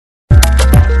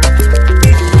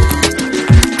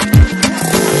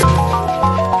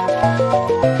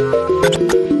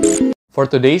For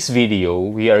today's video,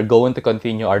 we are going to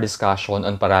continue our discussion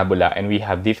on parabola, and we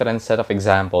have different set of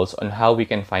examples on how we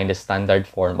can find the standard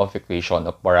form of equation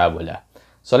of parabola.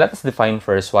 So let us define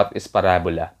first what is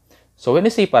parabola. So when you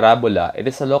say parabola, it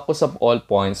is a locus of all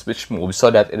points which moves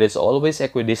so that it is always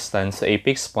equidistant to a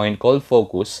fixed point called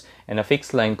focus and a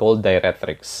fixed line called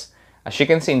directrix. As you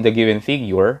can see in the given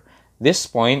figure, this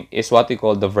point is what we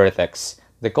call the vertex.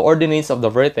 The coordinates of the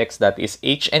vertex, that is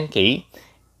h and k.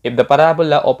 If the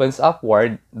parabola opens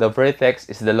upward, the vertex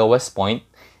is the lowest point.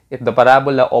 If the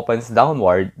parabola opens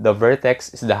downward, the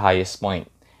vertex is the highest point.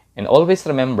 And always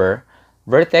remember,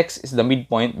 vertex is the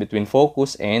midpoint between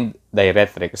focus and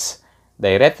directrix.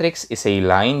 Directrix is a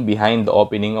line behind the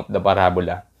opening of the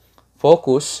parabola.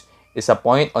 Focus is a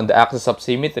point on the axis of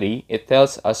symmetry. It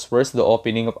tells us where's the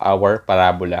opening of our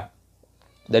parabola.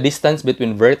 The distance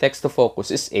between vertex to focus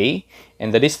is A,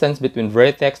 and the distance between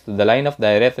vertex to the line of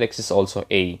directrix is also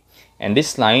A. And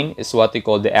this line is what we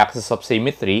call the axis of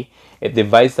symmetry. It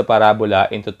divides the parabola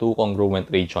into two congruent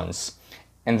regions.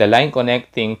 And the line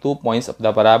connecting two points of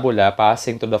the parabola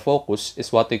passing to the focus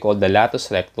is what we call the latus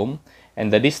rectum.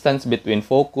 And the distance between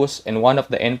focus and one of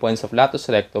the endpoints of latus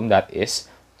rectum, that is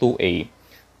 2A.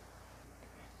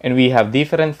 And we have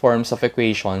different forms of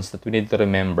equations that we need to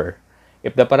remember.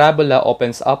 If the parabola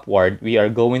opens upward, we are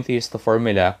going to use the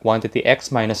formula quantity x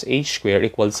minus h squared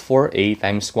equals 4a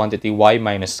times quantity y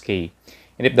minus k.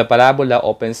 And if the parabola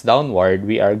opens downward,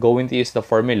 we are going to use the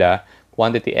formula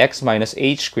quantity x minus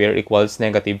h squared equals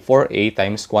negative 4a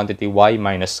times quantity y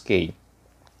minus k.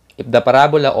 If the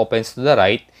parabola opens to the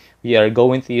right, we are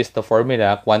going to use the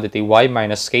formula quantity y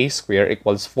minus k squared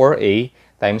equals 4a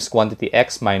times quantity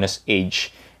x minus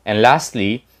h. And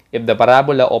lastly, if the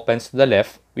parabola opens to the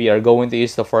left, we are going to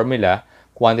use the formula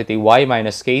quantity y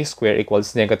minus k squared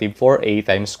equals negative 4a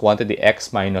times quantity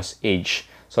x minus h.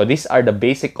 So these are the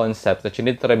basic concepts that you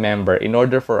need to remember in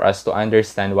order for us to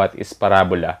understand what is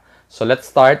parabola. So let's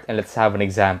start and let's have an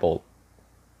example.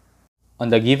 On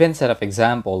the given set of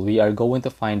example, we are going to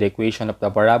find the equation of the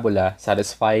parabola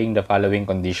satisfying the following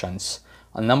conditions.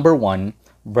 On number 1,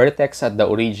 vertex at the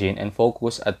origin and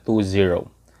focus at 2,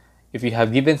 0. If you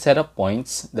have given set of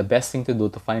points, the best thing to do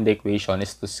to find the equation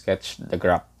is to sketch the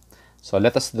graph. So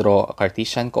let us draw a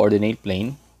Cartesian coordinate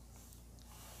plane.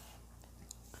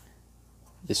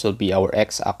 This will be our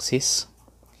x-axis,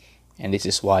 and this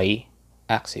is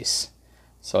y-axis.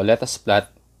 So let us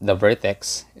plot the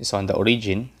vertex is on the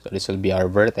origin. So this will be our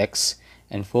vertex,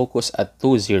 and focus at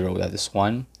 2, 0. That is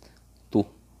 1, 2.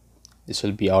 This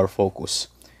will be our focus.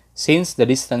 Since the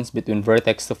distance between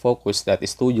vertex to focus, that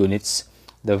is 2 units,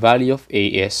 the value of A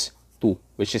is 2,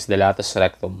 which is the latus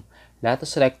rectum.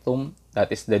 Latus rectum,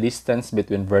 that is the distance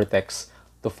between vertex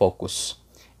to focus.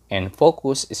 And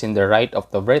focus is in the right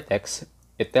of the vertex.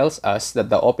 It tells us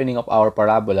that the opening of our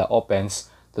parabola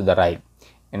opens to the right.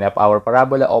 And if our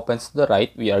parabola opens to the right,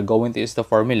 we are going to use the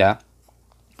formula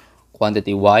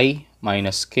quantity y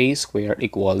minus k squared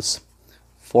equals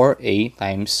 4a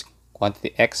times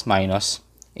quantity x minus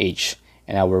h.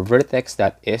 And our vertex,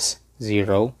 that is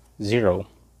 0, 0.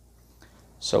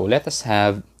 So let us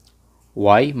have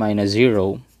y minus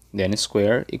 0, then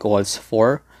square equals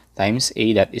 4 times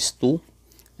a, that is 2,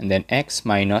 and then x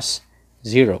minus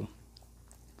 0.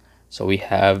 So we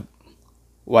have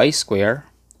y square,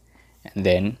 and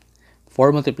then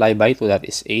 4 multiplied by 2, that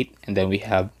is 8, and then we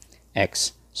have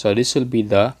x. So this will be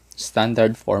the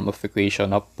standard form of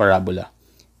equation of parabola.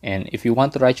 And if you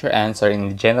want to write your answer in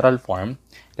the general form,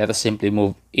 let us simply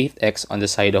move 8x on the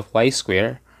side of y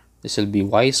square. This will be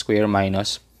y square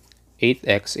minus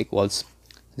 8x equals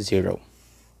 0.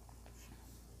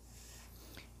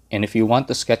 And if you want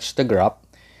to sketch the graph,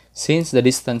 since the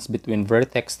distance between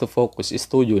vertex to focus is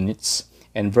 2 units,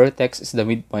 and vertex is the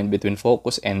midpoint between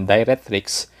focus and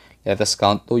directrix, let us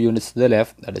count 2 units to the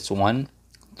left, that is 1,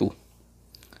 2.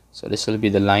 So this will be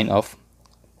the line of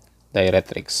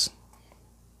directrix.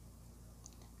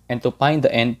 And to find the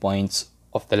endpoints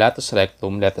of the latus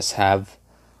rectum, let us have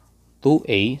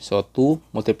 2a, so 2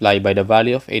 multiplied by the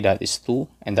value of a, that is 2,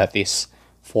 and that is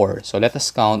 4. So let us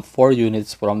count 4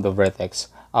 units from the vertex,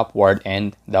 upward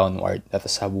and downward. Let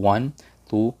us have 1,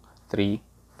 2, 3,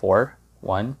 4,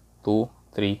 1, 2,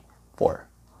 3, 4.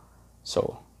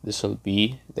 So this will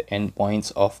be the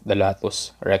endpoints of the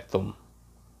latus rectum.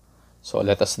 So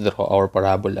let us draw our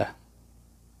parabola.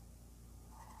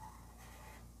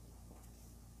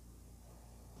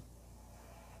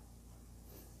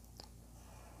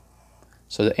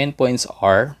 So the endpoints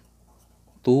are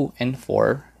 2 and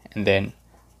 4, and then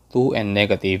 2 and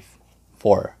negative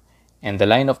 4. And the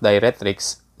line of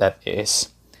directrix, that is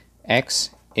x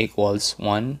equals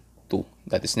 1, 2.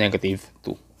 That is negative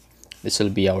 2. This will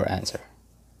be our answer.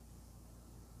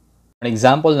 On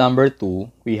example number 2,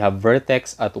 we have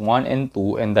vertex at 1 and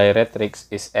 2 and directrix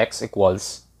is x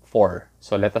equals 4.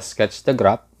 So let us sketch the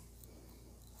graph.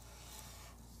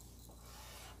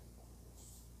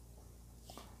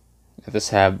 Let us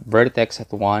have vertex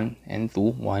at 1 and 2,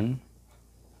 1.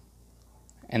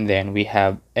 And then we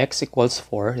have x equals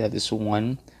 4, that is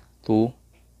 1, 2,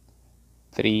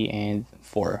 3, and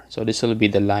 4. So this will be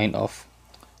the line of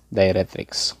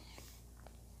directrix.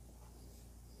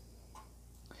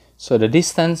 So the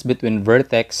distance between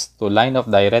vertex to line of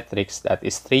directrix, that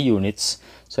is 3 units.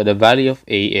 So the value of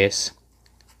A is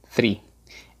 3.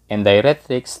 And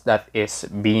directrix, that is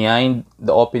behind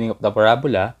the opening of the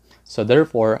parabola. So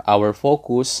therefore, our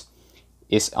focus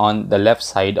is on the left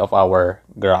side of our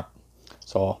graph.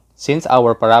 So since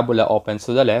our parabola opens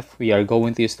to the left, we are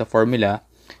going to use the formula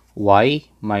y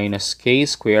minus k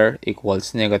squared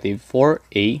equals negative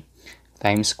 4a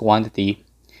times quantity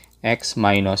x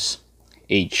minus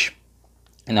h.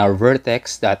 And our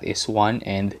vertex, that is 1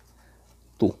 and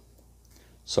 2.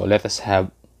 So let us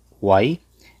have y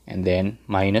and then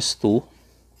minus 2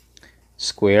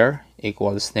 square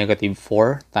equals negative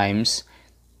 4 times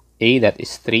a, that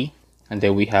is 3. And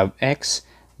then we have x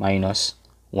minus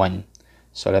 1.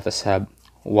 So let us have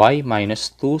y minus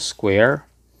 2 square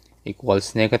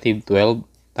equals negative 12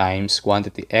 times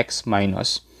quantity x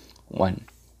minus 1.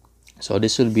 So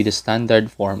this will be the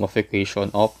standard form of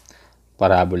equation of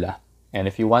parabola. And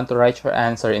if you want to write your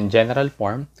answer in general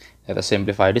form, let us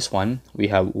simplify this one. We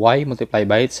have y multiplied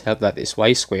by itself, that is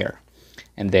y squared.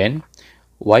 And then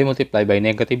y multiplied by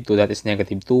negative 2, that is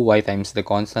negative 2y times the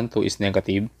constant 2 is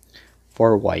negative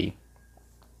 4y.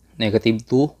 Negative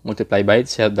 2 multiplied by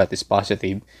itself, that is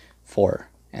positive 4.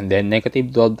 And then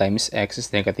negative 12 times x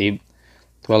is negative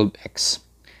 12x.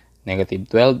 Negative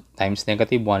 12 times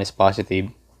negative 1 is positive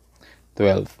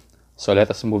 12. So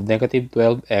let us move negative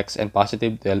 12x and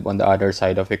positive 12 on the other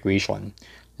side of equation.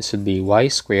 This would be y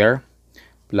squared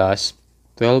plus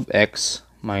 12x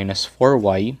minus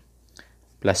 4y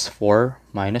plus 4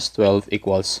 minus 12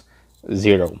 equals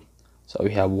 0. So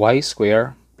we have y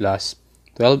squared plus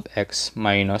 12x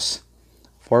minus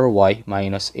 4y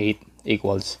minus 8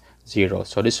 equals 0.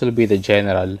 So this will be the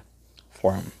general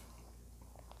form.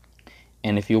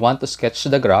 And if you want to sketch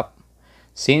the graph,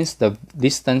 since the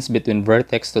distance between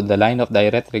vertex to the line of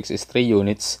directrix is 3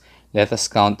 units, let us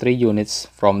count 3 units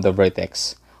from the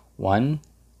vertex. 1,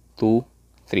 2,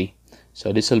 3.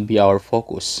 So this will be our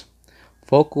focus.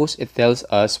 Focus, it tells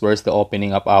us where's the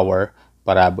opening of our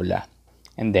parabola.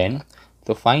 And then,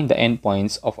 to find the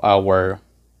endpoints of our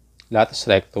latus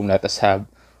rectum, let us have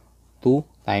 2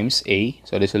 times A.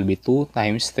 So this will be 2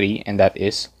 times 3, and that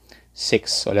is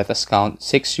 6. So let us count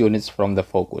 6 units from the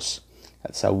focus.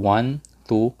 That's a 1,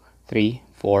 2, 3,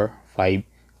 4, 5,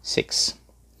 6.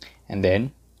 And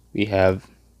then we have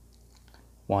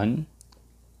 1,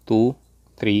 2,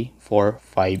 3, 4,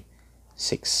 5,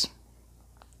 6.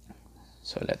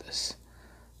 So let us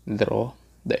draw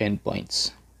the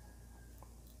endpoints.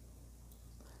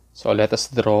 So let us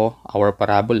draw our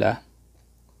parabola.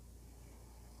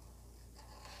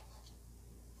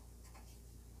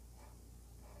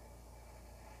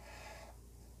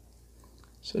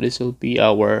 So this will be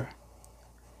our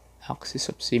axis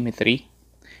of symmetry,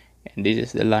 and this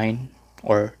is the line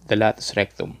or the latus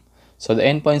rectum. So the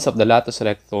endpoints of the latus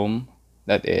rectum,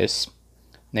 that is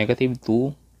negative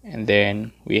 2, and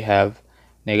then we have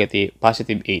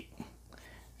positive 8,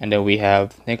 and then we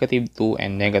have negative 2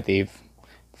 and negative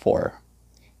 4,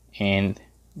 and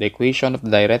the equation of the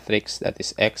directrix, that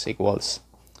is x equals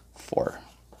 4.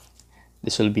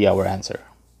 This will be our answer.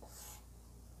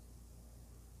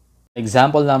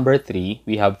 Example number 3,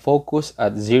 we have focus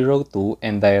at 0, 2,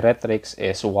 and directrix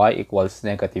is y equals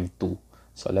negative 2.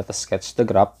 So let us sketch the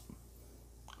graph.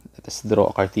 Let us draw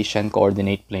a Cartesian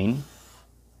coordinate plane.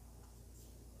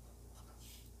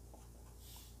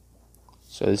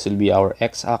 So this will be our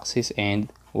x-axis and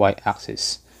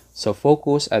y-axis. So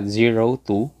focus at 0,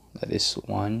 2, that is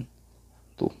 1,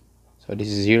 2. So this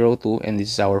is 0, 2, and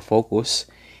this is our focus.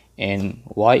 And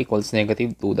y equals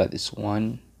negative 2, that is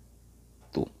 1,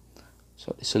 2.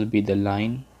 So this will be the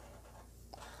line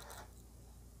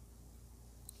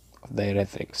of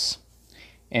directrix.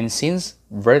 And since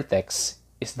vertex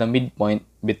is the midpoint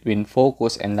between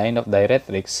focus and line of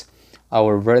directrix,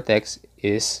 our vertex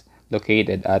is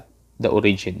located at the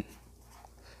origin.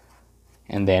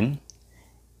 And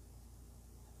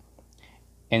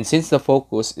since the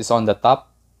focus is on the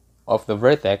top of the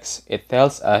vertex, it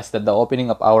tells us that the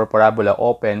opening of our parabola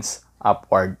opens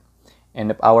upward. And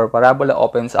if our parabola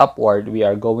opens upward, we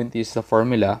are going to use the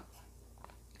formula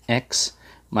x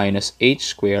minus h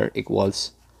squared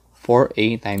equals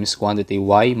 4a times quantity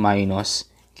y minus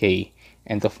k.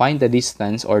 And to find the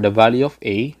distance or the value of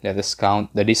a, let us count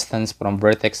the distance from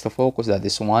vertex to focus, that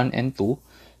is 1 and 2.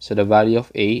 So the value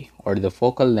of a or the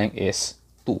focal length is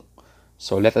 2.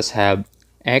 So let us have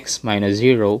x minus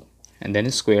 0 and then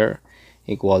square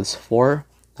equals 4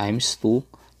 times 2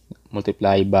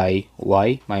 multiplied by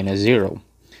y minus 0.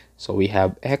 So we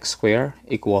have x squared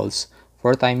equals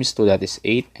 4 times 2, that is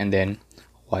 8, and then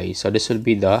y. So this will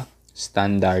be the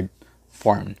standard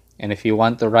form. And if you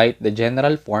want to write the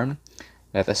general form,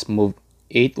 let us move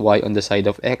 8y on the side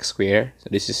of x squared. So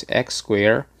this is x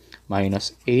squared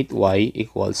minus 8y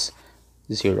equals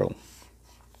 0.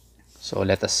 So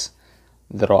let us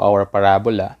draw our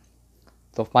parabola.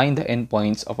 To find the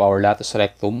endpoints of our latus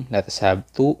rectum, let us have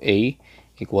 2a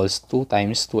equals 2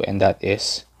 times 2, and that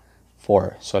is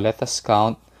 4. So let us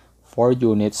count 4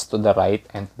 units to the right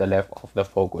and to the left of the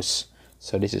focus.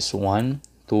 So this is 1,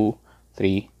 2,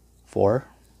 3, 4.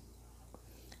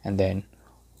 And then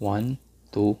 1,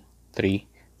 2, 3,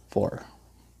 4.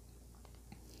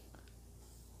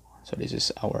 So this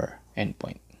is our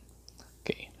endpoint.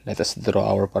 Okay, let us draw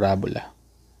our parabola.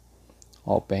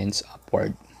 Opens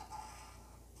upward.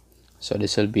 So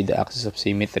this will be the axis of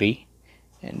symmetry,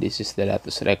 and this is the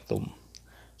latus rectum.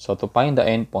 So to find the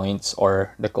endpoints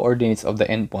or the coordinates of the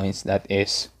endpoints, that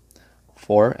is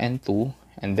 4 and 2,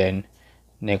 and then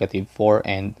negative 4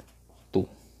 and 2.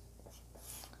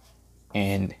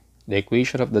 And the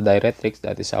equation of the directrix,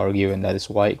 that is our given, that is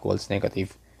y equals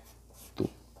negative 2.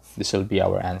 This will be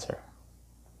our answer.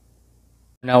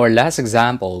 In our last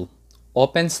example,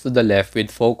 opens to the left with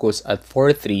focus at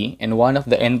 4, 3, and one of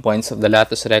the endpoints of the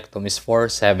latus rectum is 4,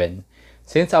 7.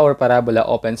 Since our parabola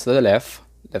opens to the left,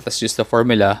 let us use the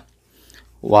formula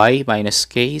y minus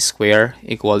k squared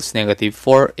equals negative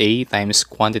 4a times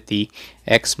quantity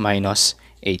x minus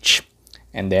h.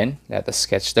 And then let us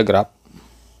sketch the graph.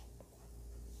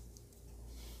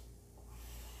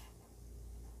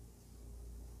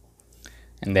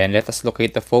 And then let us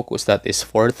locate the focus, that is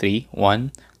 4, 3,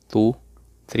 1, 2,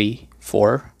 3,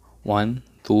 4, 1,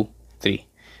 2, 3.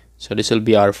 So this will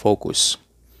be our focus.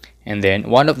 And then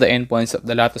one of the endpoints of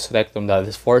the latus rectum, that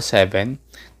is 4, 7.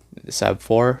 Let's have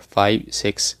 4, 5,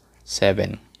 6,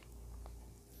 7.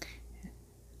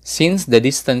 Since the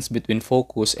distance between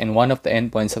focus and one of the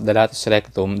endpoints of the latus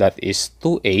rectum, that is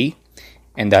 2a,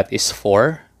 and that is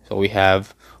 4. So we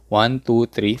have 1, 2,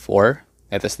 3, 4.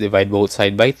 Let us divide both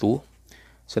sides by 2.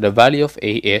 So the value of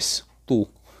a is 2.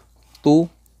 2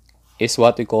 is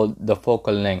what we call the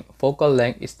focal length. Focal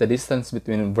length is the distance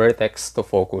between vertex to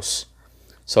focus.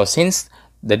 So since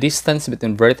the distance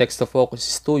between vertex to focus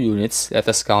is 2 units, let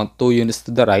us count 2 units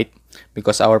to the right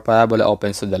because our parabola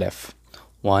opens to the left.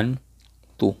 1,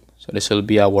 2. So this will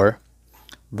be our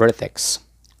vertex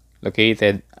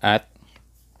located at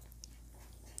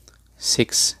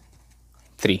 6,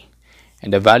 3.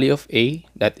 And the value of a,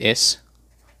 that is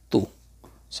 2.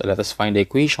 So let us find the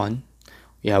equation.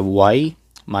 We have y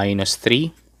minus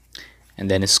 3, and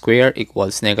then square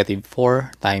equals negative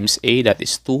 4 times a, that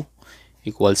is 2,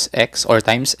 equals x or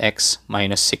times x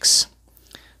minus 6.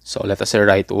 So let us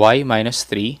write y minus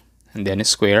 3 and then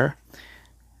square.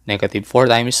 Negative 4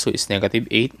 times 2 is negative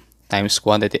 8 times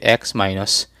quantity x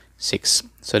minus 6.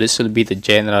 So this will be the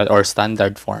general or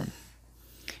standard form.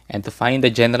 And to find the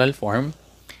general form,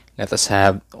 let us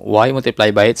have y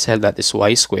multiplied by itself, that is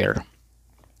y squared.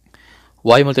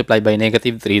 Y multiplied by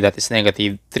negative 3, that is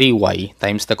negative 3y,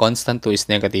 times the constant 2 is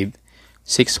negative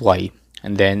 6y.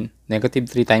 And then negative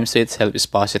 3 times 2 itself is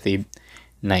positive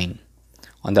 9.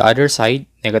 On the other side,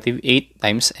 negative 8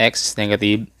 times x is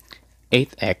negative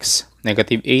 8x.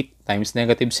 Negative 8 times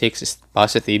negative 6 is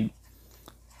positive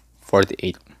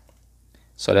 48.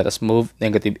 So let us move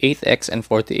negative 8x and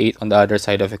 48 on the other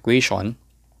side of equation.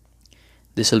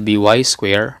 This will be y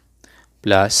squared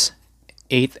plus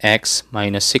 8x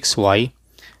minus 6y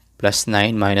plus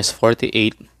 9 minus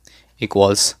 48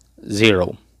 equals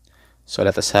 0. So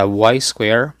let us have y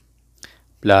squared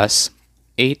plus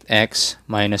 8x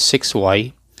minus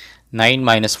 6y, 9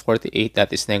 minus 48,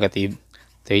 that is negative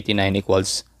 39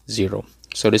 equals 0.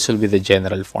 So this will be the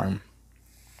general form.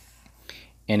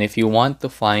 And if you want to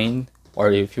find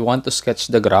or if you want to sketch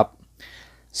the graph,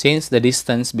 since the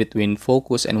distance between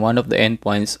focus and one of the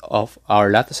endpoints of our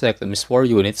latus rectum is 4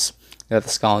 units, let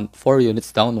us count 4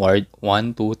 units downward.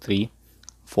 1, 2, 3,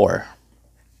 4.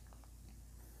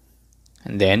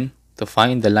 And then to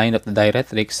find the line of the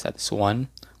directrix, that is 1,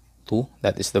 2,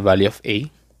 that is the value of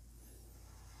a.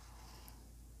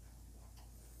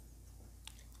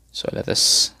 So let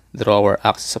us draw our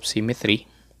axis of symmetry.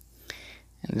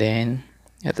 And then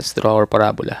let us draw our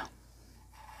parabola.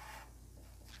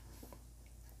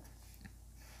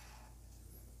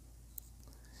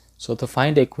 So to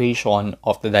find the equation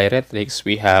of the directrix,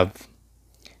 we have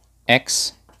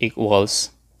x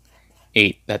equals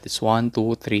 8. That is 1,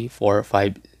 2, 3, 4,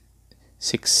 5,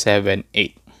 6, 7,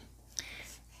 8.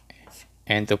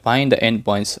 And to find the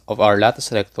endpoints of our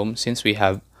latus rectum, since we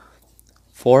have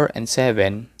 4 and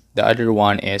 7, the other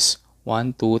one is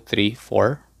 1, 2, 3,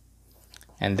 4,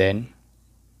 and then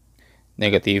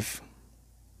negative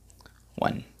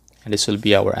 1. And this will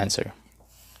be our answer.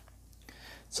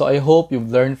 So I hope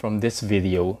you've learned from this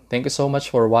video. Thank you so much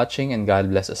for watching, and God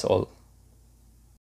bless us all.